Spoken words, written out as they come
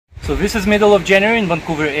So this is middle of January in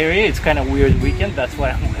Vancouver area. It's kind of weird weekend, that's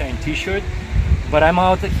why I'm wearing t-shirt. But I'm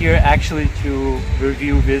out here actually to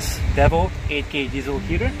review this VEVOR 8K diesel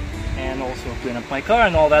heater and also clean up my car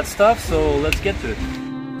and all that stuff. So let's get to it.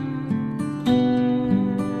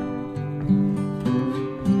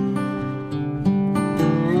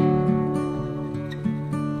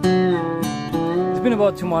 It's been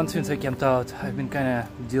about 2 months since I camped out. I've been kind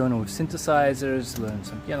of dealing with synthesizers, learning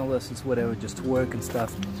some piano lessons, whatever, just work and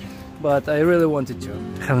stuff. But I really wanted to.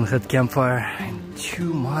 I haven't had campfire in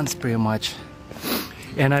 2 months pretty much.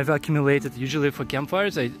 And I've accumulated, usually for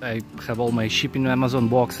campfires, I have all my shipping Amazon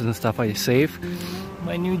boxes and stuff I save.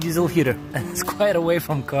 My new diesel heater, and it's quite away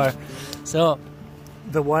from car. So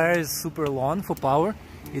the wire is super long for power.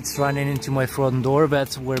 It's running into my front door.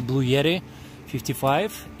 That's where Blue Yeti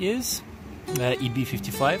 55 is,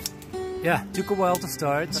 EB55. Yeah, took a while to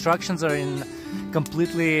start. Instructions are in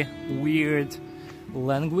completely weird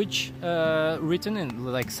language written in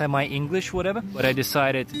like semi-English whatever, but I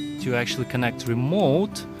decided to actually connect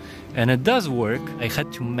remote and it does work. I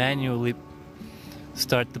had to manually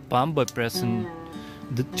start the pump by pressing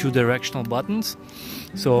the 2 directional buttons,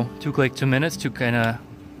 so it took like 2 minutes to kind of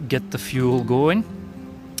get the fuel going,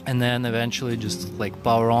 and then eventually just like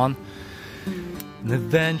power on, and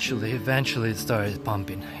eventually it started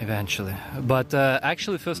pumping eventually. But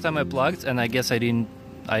actually first time I plugged, and I guess I didn't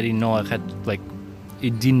know I had like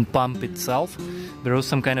it didn't pump itself. There was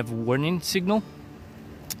some kind of warning signal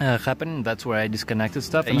happening. That's where I disconnected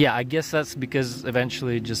stuff. Yeah, I guess that's because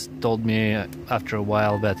eventually it just told me after a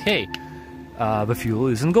while that hey, the fuel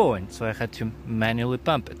isn't going, so I had to manually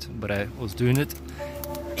pump it. But I was doing it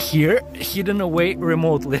here, hidden away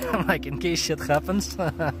remotely, like in case shit happens.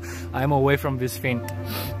 I'm away from this thing,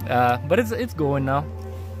 but it's going now.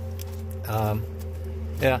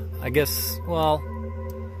 Yeah, I guess, well,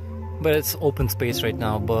 but it's open space right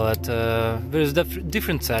now, but there's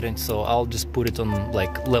different settings, so I'll just put it on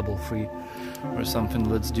like level 3 or something.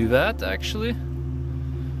 Let's do that. Actually,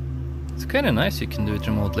 it's kind of nice, you can do it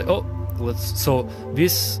remotely. Oh, so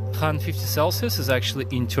this 150 Celsius is actually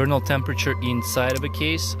internal temperature inside of a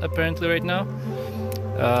case apparently right now.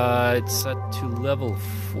 It's set to level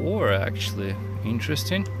 4 actually.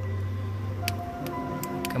 Interesting.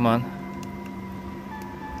 Come on,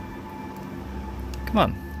 come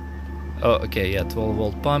on. Oh, okay, yeah, 12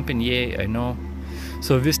 volt pumping, yay, I know.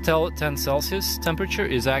 So this 10 Celsius temperature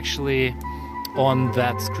is actually on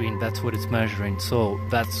that screen, that's what it's measuring. So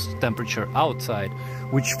that's temperature outside,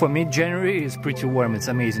 which for me, January is pretty warm, it's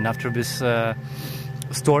amazing. After this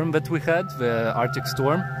storm that we had, the Arctic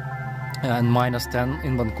storm, and -10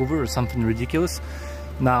 in Vancouver or something ridiculous,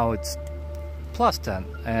 now it's +10,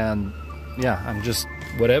 and yeah, I'm just,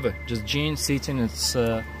 whatever, just jeans, sitting, it's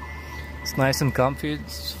nice and comfy,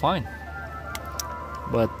 it's fine.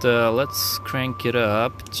 But let's crank it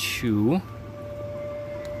up to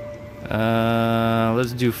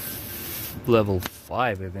let's do level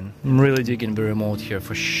 5 even. I'm really digging the remote here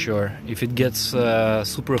for sure. If it gets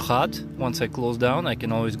super hot once I close down, I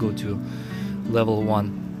can always go to level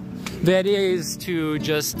 1. The idea is to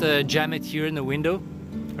just jam it here in the window,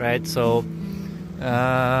 right? So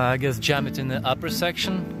I guess jam it in the upper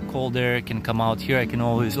section, cold air can come out here. I can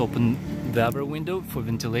always open the upper window for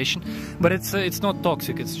ventilation, but it's not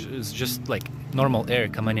toxic, it's just like normal air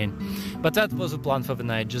coming in. But that was the plan for the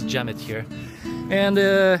night, just jam it here. And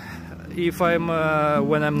if I'm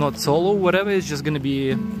when I'm not solo, whatever, it's just gonna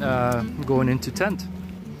be going into tent.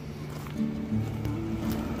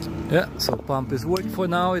 Yeah, so pump is working for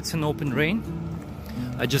now. It's an open rain.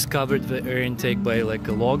 I just covered the air intake by like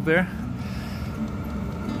a log there,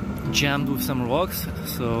 jammed with some rocks,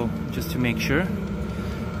 so just to make sure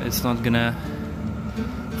it's not gonna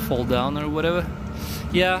fall down or whatever.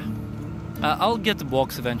 Yeah, I'll get the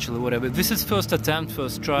box eventually, whatever. This is first attempt,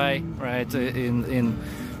 first try, right?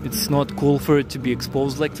 It's not cool for it to be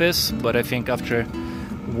exposed like this, but I think after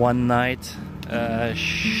one night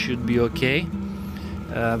should be okay.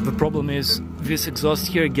 The problem is this exhaust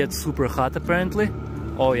here gets super hot apparently.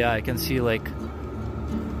 Oh yeah, I can see like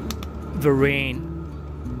the rain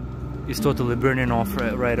is totally burning off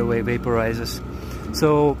right away, vaporizes.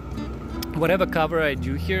 So whatever cover I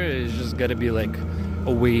do here is just gotta be like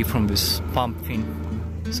away from this pump thing.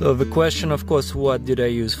 So the question, of course, what did I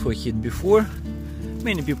use for heat before?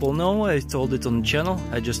 Many people know, I told it on the channel.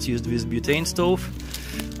 I just used this butane stove.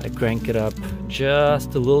 I crank it up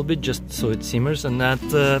just a little bit, just so it simmers, and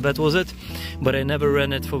that was it. But I never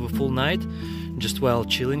ran it for the full night, just while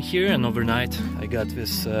chilling here. And overnight I got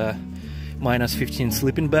this -15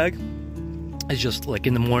 sleeping bag. It's just like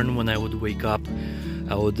in the morning when I would wake up,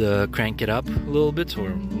 I would crank it up a little bit or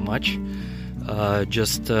much,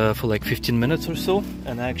 just for like 15 minutes or so.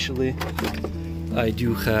 And actually I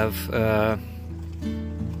do have a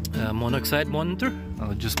monoxide monitor.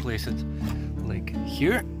 I'll just place it like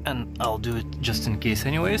here, and I'll do it just in case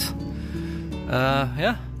anyways.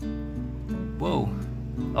 Yeah. Whoa.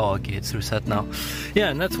 Oh, okay, it's reset now. Yeah,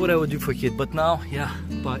 and that's what I would do for heat. But now, yeah,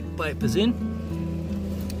 pipe is in.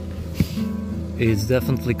 It's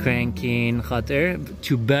definitely cranking hot air.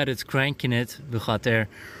 Too bad it's cranking it, the hot air,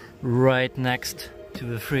 right next to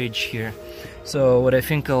the fridge here. So what I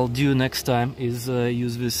think I'll do next time is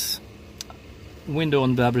use this window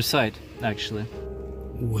on the other side, actually.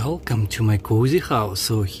 Welcome to my cozy house.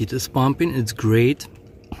 So heat is pumping, it's great.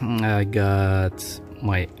 I got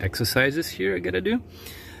my exercises here I gotta do.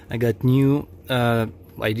 I got new, I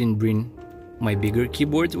didn't bring my bigger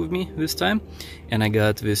keyboard with me this time, and I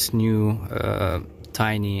got this new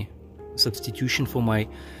tiny substitution for my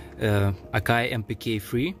Akai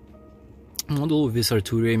MPK3 model with this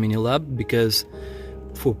Arturia Mini Lab, because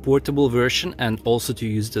for portable version and also to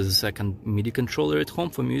use it as a second MIDI controller at home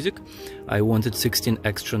for music, I wanted 16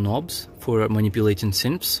 extra knobs for manipulating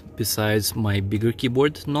synths besides my bigger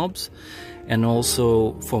keyboard knobs. And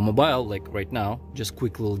also for mobile, like right now, just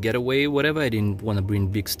quick little getaway, whatever, I didn't want to bring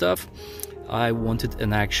big stuff. I wanted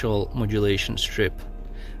an actual modulation strip.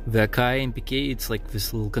 The Akai MPK, it's like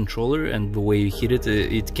this little controller, and the way you hit it,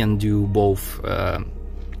 it can do both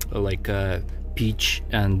pitch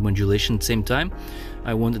and modulation at the same time.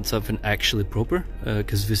 I wanted something actually proper,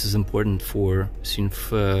 because this is important for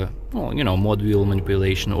synth, well, you know, mod wheel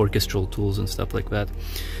manipulation, orchestral tools and stuff like that.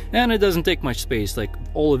 And it doesn't take much space, like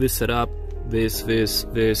all of this setup,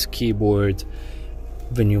 this keyboard,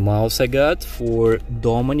 the new mouse I got for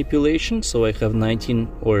DAW manipulation, so I have 19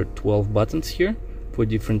 or 12 buttons here for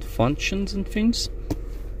different functions and things,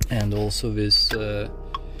 and also this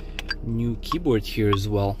new keyboard here as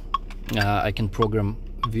well. I can program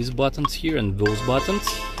these buttons here and those buttons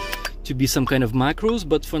to be some kind of macros,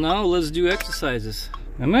 but for now let's do exercises.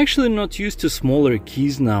 I'm actually not used to smaller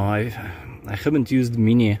keys now. I haven't used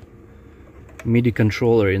MIDI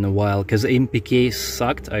controller in a while because MPK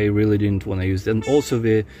sucked. I really didn't want to use it. And also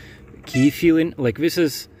the key feeling, like this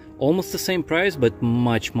is almost the same price but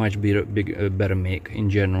much better make in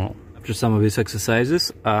general. After some of these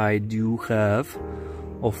exercises I do have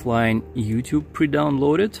offline YouTube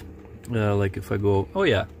pre-downloaded. Like if I go, oh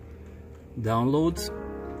yeah, downloads,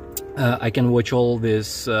 I can watch all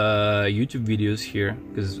these YouTube videos here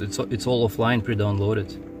because it's all offline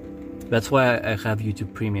pre-downloaded. That's why I have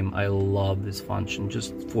YouTube Premium. I love this function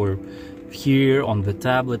just for here on the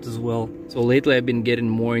tablet as well. So lately I've been getting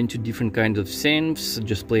more into different kinds of synths,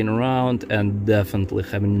 just playing around, and definitely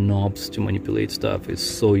having knobs to manipulate stuff is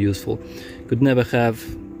so useful. Could never have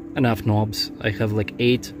enough knobs. I have like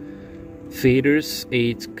 8 faders,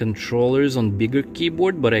 8 controllers on bigger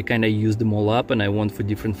keyboard, but I kind of use them all up, and I want for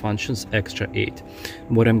different functions extra 8.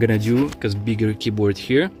 What I'm gonna do, because bigger keyboard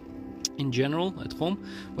here in general at home,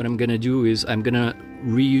 what I'm gonna do is I'm gonna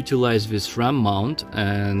reutilize this RAM mount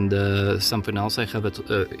and something else I have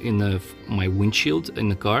in my windshield in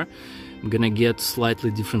the car. I'm gonna get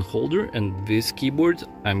slightly different holder, and this keyboard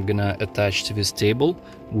I'm gonna attach to this table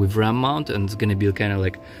with RAM mount, and it's gonna be kind of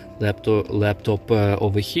like laptop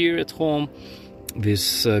over here at home,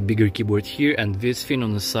 this bigger keyboard here, and this thing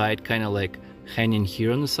on the side kind of like hanging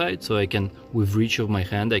here on the side, so I can, with reach of my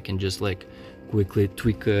hand, I can just like quickly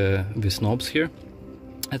tweak these knobs here.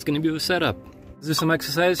 That's gonna be the setup. Let's do some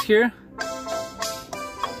exercise here.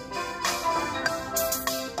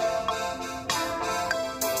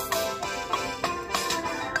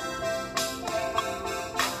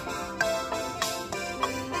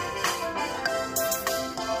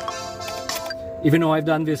 Even though I've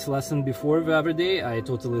done this lesson before the other day, I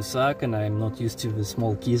totally suck and I'm not used to the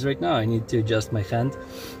small keys right now. I need to adjust my hand.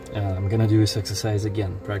 I'm gonna do this exercise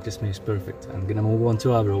again. Practice makes perfect. I'm gonna move on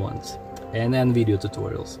to other ones. And then video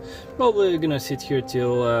tutorials. Probably gonna sit here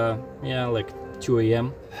till, yeah, like 2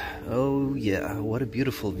 AM. Oh yeah, what a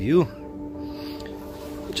beautiful view.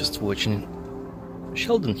 Just watching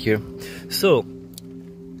Sheldon here. So,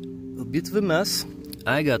 a bit of a mess.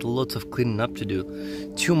 I got lots of cleaning up to do.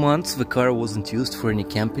 2 months the car wasn't used for any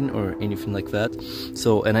camping or anything like that.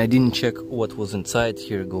 So, and I didn't check what was inside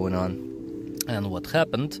here going on. And what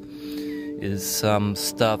happened is some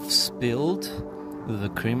stuff spilled with the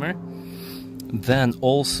creamer. Then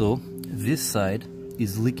also this side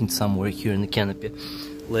is leaking somewhere here in the canopy.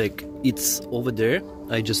 Like it's over there.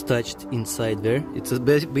 I just touched inside there. It's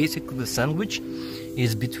basically the sandwich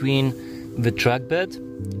is between the track bed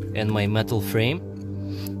and my metal frame.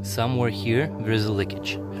 Somewhere here there is a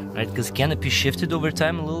leakage, right? Because canopy shifted over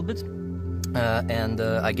time a little bit, and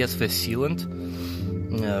I guess the sealant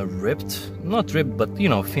ripped, not ripped, but you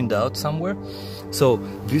know, thinned out somewhere. So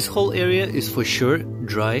this whole area is for sure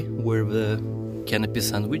dry where the canopy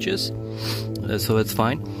sandwich is, so that's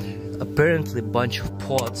fine. Apparently a bunch of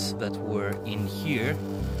pots that were in here,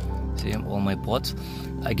 see all my pots,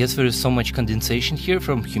 I guess there is so much condensation here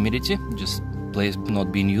from humidity, just place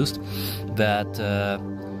not being used, that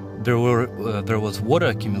there was water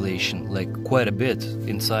accumulation, like quite a bit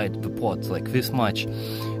inside the pot, like this much,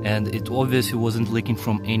 and it obviously wasn't leaking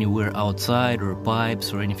from anywhere outside or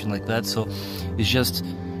pipes or anything like that, so it's just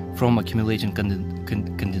from accumulating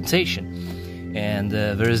condensation. And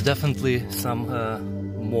there is definitely some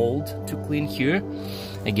mold to clean here.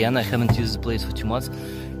 Again, I haven't used the place for 2 months,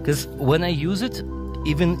 because when I use it,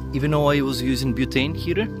 even though I was using butane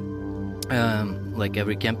heater, like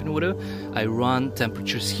every camping or whatever, I run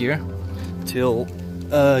temperatures here till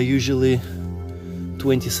usually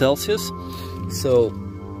 20 Celsius. So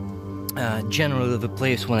generally the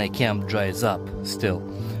place when I camp dries up still,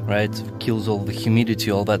 right? Kills all the humidity,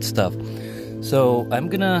 all that stuff. So I'm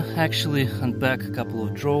gonna actually unpack a couple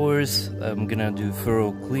of drawers. I'm gonna do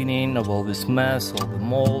thorough cleaning of all this mess, all the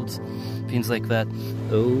molds, things like that.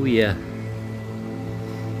 Oh yeah,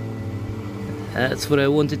 that's what I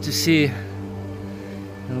wanted to see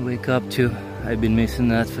and wake up to. I've been missing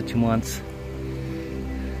that for 2 months.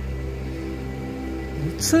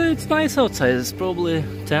 It's nice outside. It's probably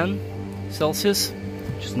 10 Celsius,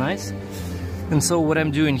 which is nice. And so what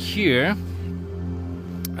I'm doing here,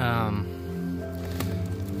 I'm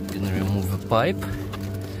gonna remove a pipe.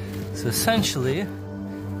 So essentially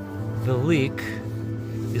the leak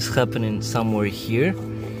is happening somewhere here,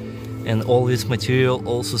 and all this material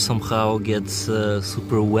also somehow gets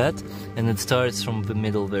super wet, and it starts from the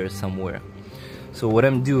middle there somewhere. So what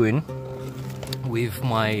I'm doing with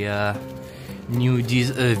my new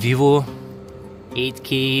VEVOR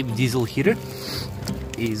 8K diesel heater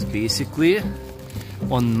is basically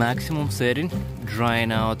on maximum setting,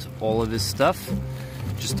 drying out all of this stuff,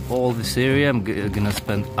 just all this area. I'm gonna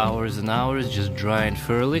spend hours and hours just drying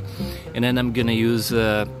thoroughly, and then I'm gonna use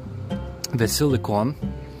the silicone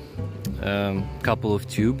couple of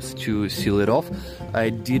tubes to seal it off. I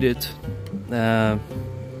did it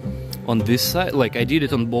on this side, like I did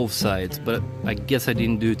it on both sides, but I guess I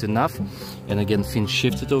didn't do it enough, and again things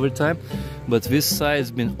shifted over time. But this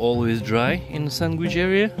side's been always dry in the sandwich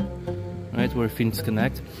area, right where things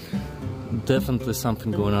connect. Definitely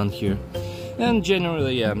something going on here. And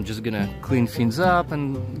generally, yeah, I'm just gonna clean things up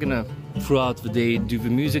and gonna throughout the day do the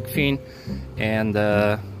music thing and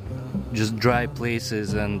just dry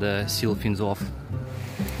places and seal things off.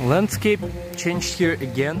 Landscape changed here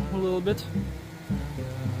again a little bit,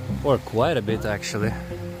 or quite a bit actually.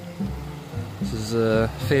 This is a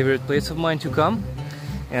favorite place of mine to come,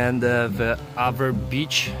 and the other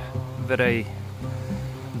beach that I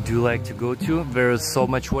do like to go to, there is so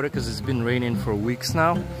much water because it's been raining for weeks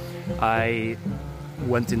now. I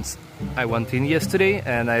went in yesterday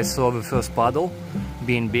and I saw the first puddle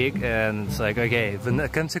being big, and it's like, okay, the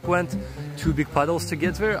consequent 2 big puddles to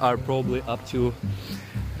get there are probably up to,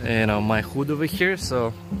 you know, my hood over here.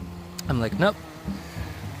 So I'm like, nope.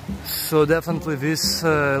 So definitely this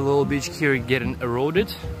little beach here getting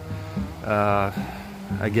eroded.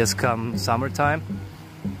 I guess come summertime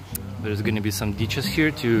there's gonna be some ditches here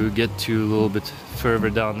to get to a little bit further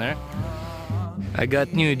down there. I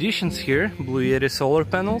got new additions here, Blue Yeti solar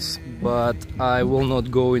panels, but I will not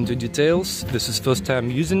go into details. This is first time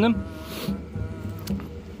using them.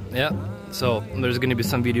 Yeah, so there's gonna be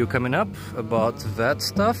some video coming up about that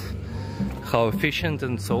stuff, how efficient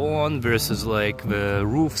and so on, versus like the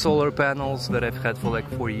roof solar panels that I've had for like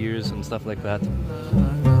 4 years and stuff like that.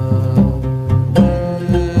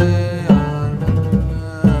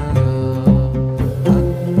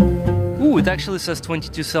 It actually says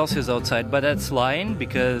 22 Celsius outside, but that's lying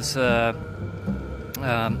because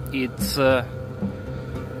it's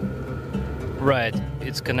right,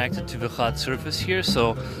 it's connected to the hot surface here.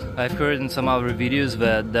 So I've heard in some other videos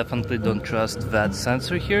that definitely don't trust that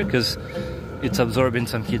sensor here because it's absorbing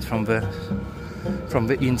some heat from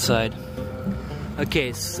the inside.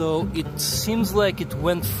 Okay, so it seems like it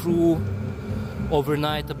went through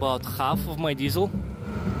overnight about half of my diesel.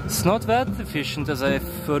 It's not that efficient as I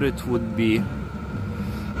thought it would be.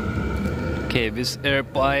 Okay, this air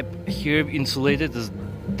pipe here insulated is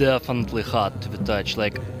definitely hot to the touch.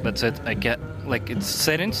 Like, that's it. I can't, like, it's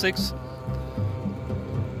set in 6.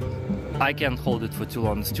 I can't hold it for too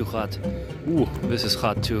long, it's too hot. Ooh, this is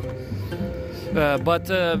hot too. But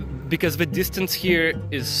because the distance here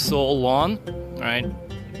is so long, right?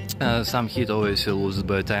 Some heat obviously loses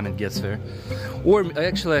by the time it gets there. Or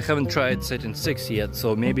actually I haven't tried setting 6 yet,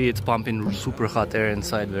 so maybe it's pumping super hot air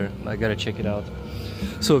inside there. I gotta check it out.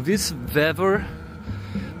 So this VEVOR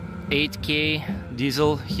 8K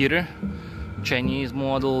diesel heater, Chinese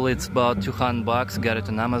model, it's about 200 bucks, got it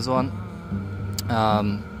on Amazon.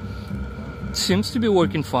 Seems to be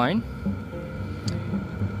working fine.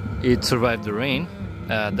 It survived the rain.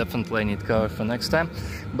 Definitely I need cover for next time.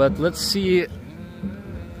 But let's see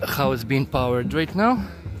how it's being powered right now.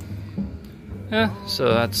 Yeah,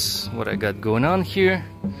 so that's what I got going on here.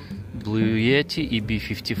 Blue Yeti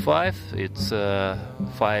EB55, it's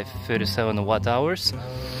 537 watt hours,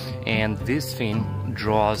 and this thing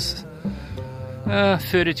draws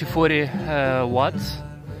 30 to 40 watts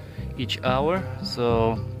each hour.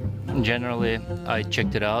 So generally I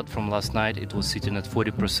checked it out from last night, it was sitting at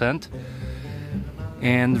 40%,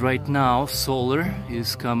 and right now solar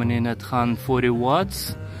is coming in at 140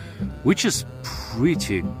 watts, which is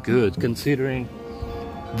pretty good considering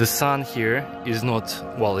the sun here is not,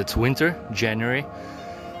 well, it's winter, January.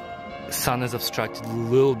 Sun is obstructed a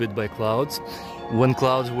little bit by clouds. When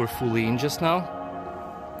clouds were fully in just now,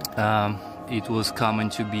 it was coming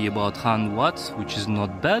to be about 100 watts, which is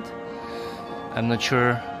not bad. I'm not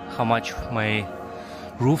sure how much my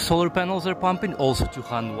roof solar panels are pumping, also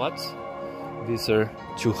 200 watts. These are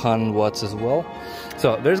 200 watts as well.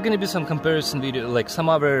 So there's gonna be some comparison video, like some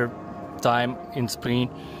other time in spring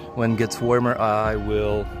when it gets warmer I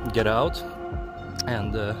will get out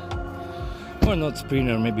and or not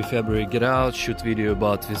spring, or maybe February, get out, shoot video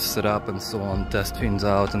about this setup and so on, test things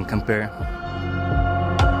out and compare.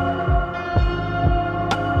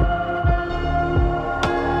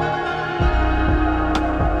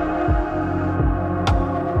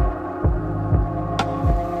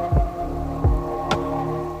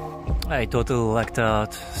 I totally lucked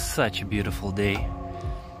out. Such a beautiful day,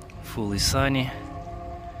 fully sunny,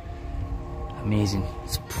 amazing.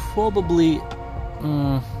 It's probably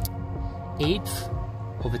 1/8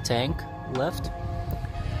 of a tank left.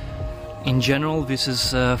 In general this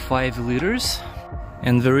is 5 liters,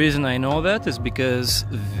 and the reason I know that is because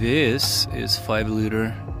this is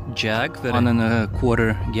 5-liter jag, that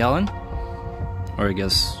 1.25 gallon, or I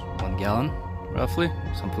guess 1 gallon roughly,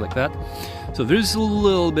 something like that. So there's a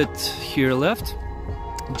little bit here left,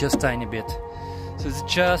 just tiny bit. So it's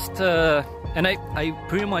just and I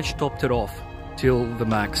pretty much topped it off till the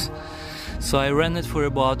max. So I ran it for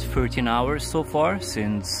about 13 hours so far,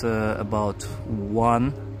 since about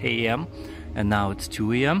 1 AM, and now it's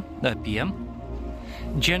 2 PM.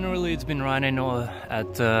 Generally it's been running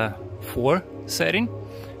at 4 setting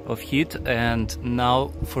of heat, and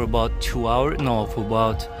now for about 2 hours, no, for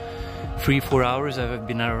about 3-4 hours I've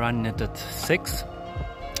been running it at 6,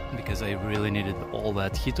 because I really needed all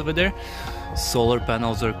that heat over there. Solar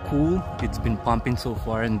panels are cool, it's been pumping so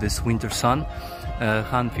far in this winter sun,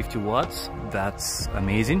 150 watts, that's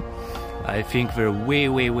amazing. I think they're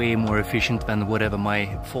way more efficient than whatever my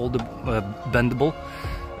foldable, bendable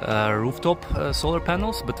rooftop solar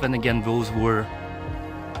panels, but then again those were,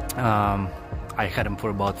 I had them for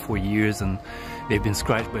about 4 years and they've been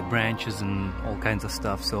scratched by branches and all kinds of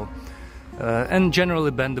stuff, so and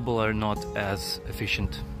generally bendable are not as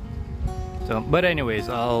efficient. So, but anyways,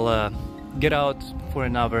 I'll get out for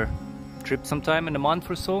another trip sometime in a month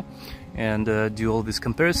or so and do all these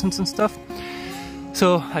comparisons and stuff.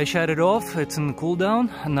 So I shut it off, it's in cool down.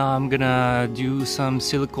 Now I'm gonna do some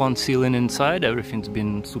silicone sealing inside, everything's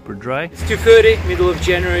been super dry. It's 2:30, middle of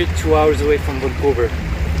January, 2 hours away from Vancouver.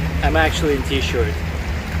 I'm actually in t-shirt,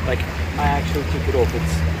 like I actually took it off,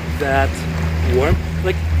 it's that warm.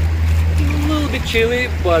 Like a little bit chilly,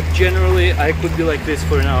 but generally I could be like this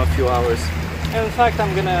for now a few hours. And in fact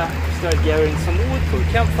I'm gonna start gathering some wood for a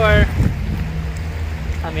campfire.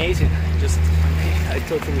 Amazing, just I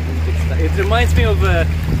totally need it. It reminds me of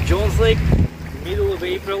Jones Lake, middle of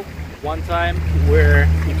April, one time where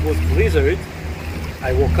it was blizzard.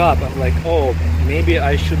 I woke up, I'm like, oh, maybe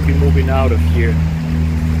I should be moving out of here.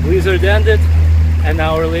 Blizzard ended, an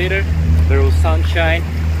hour later there was sunshine,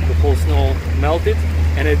 the whole snow melted,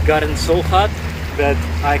 and it gotten so hot that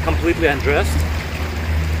I completely undressed,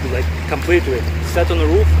 like completely, sat on the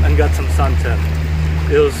roof and got some suntan.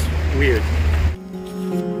 It was weird.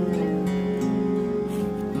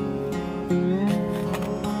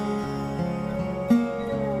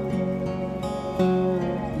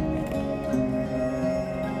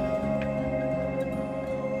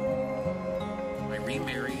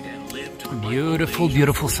 Beautiful,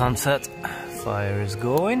 beautiful sunset. Fire is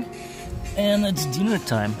going, and it's dinner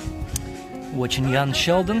time. Watching Jan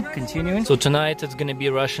Sheldon, continuing. So tonight it's gonna be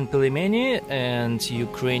Russian pelmeni and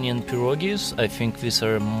Ukrainian pierogies. I think these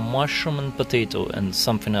are mushroom and potato and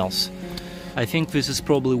something else. I think this is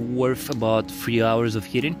probably worth about 3 hours of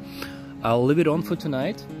heating. I'll leave it on for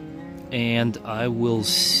tonight and I will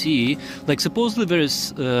see, like supposedly there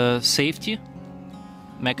is safety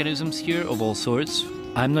mechanisms here of all sorts.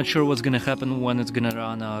 I'm not sure what's gonna happen when it's gonna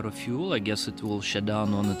run out of fuel. I guess it will shut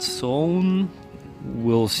down on its own.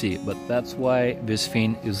 We'll see, but that's why this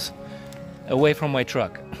thing is away from my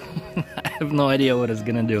truck. I have no idea what it's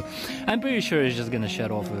gonna do. I'm pretty sure it's just gonna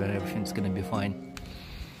shut off and everything's gonna be fine.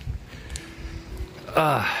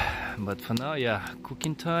 But for now, yeah,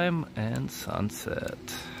 cooking time and sunset.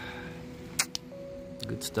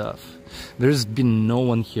 Good stuff. There's been no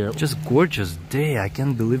one here. Just gorgeous day. I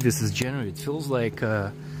can't believe this is January. It feels like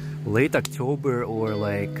late October or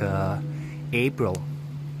like April.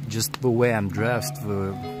 Just the way I'm dressed,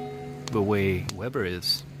 the way weather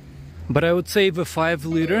is. But I would say the 5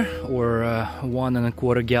 liter or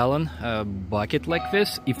 1.25 gallon bucket like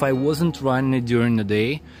this, if I wasn't running it during the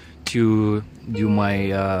day to do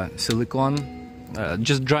my silicone,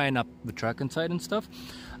 just drying up the truck inside and stuff,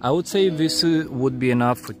 I would say this would be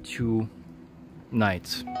enough for 2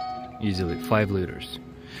 nights, easily, 5 liters.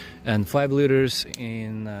 And 5 liters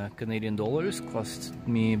in Canadian dollars cost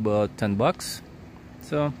me about 10 bucks.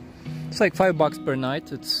 So it's like $5 per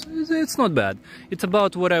night. It's not bad. It's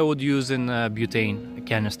about what I would use in butane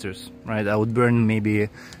canisters, right? I would burn maybe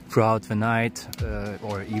throughout the night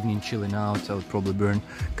or evening chilling out. I would probably burn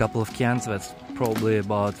a couple of cans. That's probably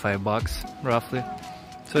about $5 roughly.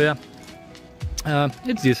 So yeah,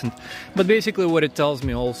 it's decent. But basically what it tells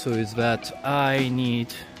me also is that I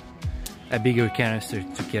need a bigger canister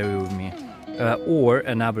to carry with me, or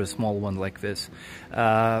another small one like this.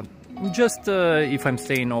 Just if I'm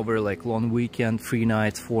staying over like long weekend, 3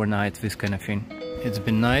 nights, 4 nights, this kind of thing. It's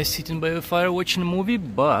been nice sitting by the fire watching a movie,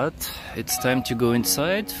 but it's time to go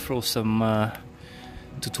inside, throw some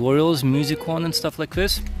tutorials, music on and stuff like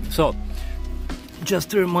this. So,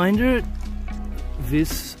 just a reminder,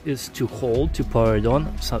 this is to hold, to power it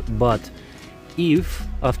on, so, but if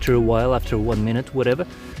after a while, after 1 minute, whatever,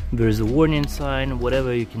 there's a warning sign,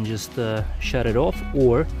 whatever, you can just shut it off,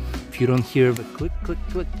 or if you don't hear the click, click,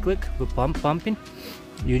 click, click, the pumping,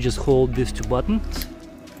 you just hold these 2 buttons,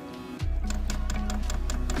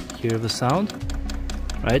 hear the sound,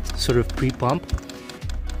 right, sort of pre-pump.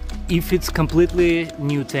 If it's completely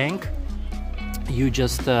new tank, you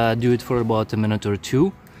just do it for about a minute or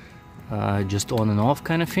 2, just on and off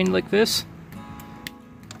kind of thing like this,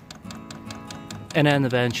 and then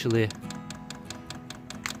eventually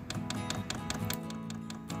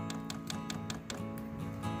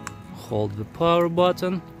hold the power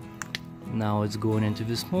button. Now it's going into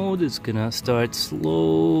this mode. It's gonna start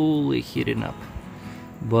slowly heating up,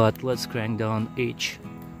 but let's crank down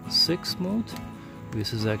H6 mode.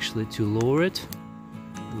 This is actually to lower it.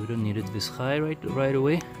 We don't need it this high right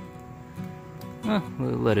away.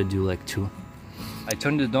 We'll let it do like 2. I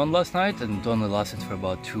turned it on last night and it only lasted for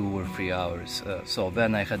about 2 or 3 hours. So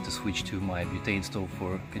then I had to switch to my butane stove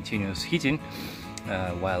for continuous heating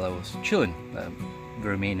while I was chilling. The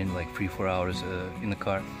remaining like 3-4 hours in the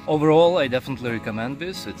car. Overall, I definitely recommend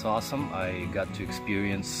this. It's awesome. I got to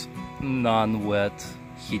experience non-wet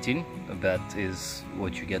heating. That is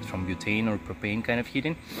what you get from butane or propane kind of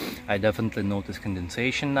heating. I definitely notice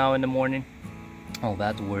condensation now in the morning, all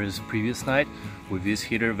that, whereas previous night with this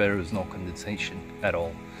heater there is no condensation at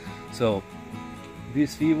all. So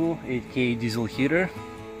this VEVOR 8K diesel heater,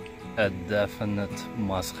 a definite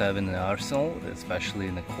must-have in the arsenal, especially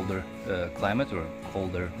in a colder climate or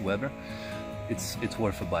colder weather. It's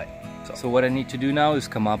worth a buy. So what I need to do now is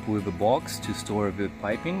come up with a box to store the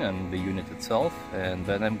piping and the unit itself, and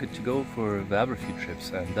then I'm good to go for the other few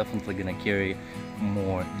trips. I'm definitely gonna carry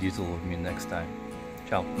more diesel with me next time.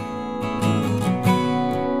 Ciao!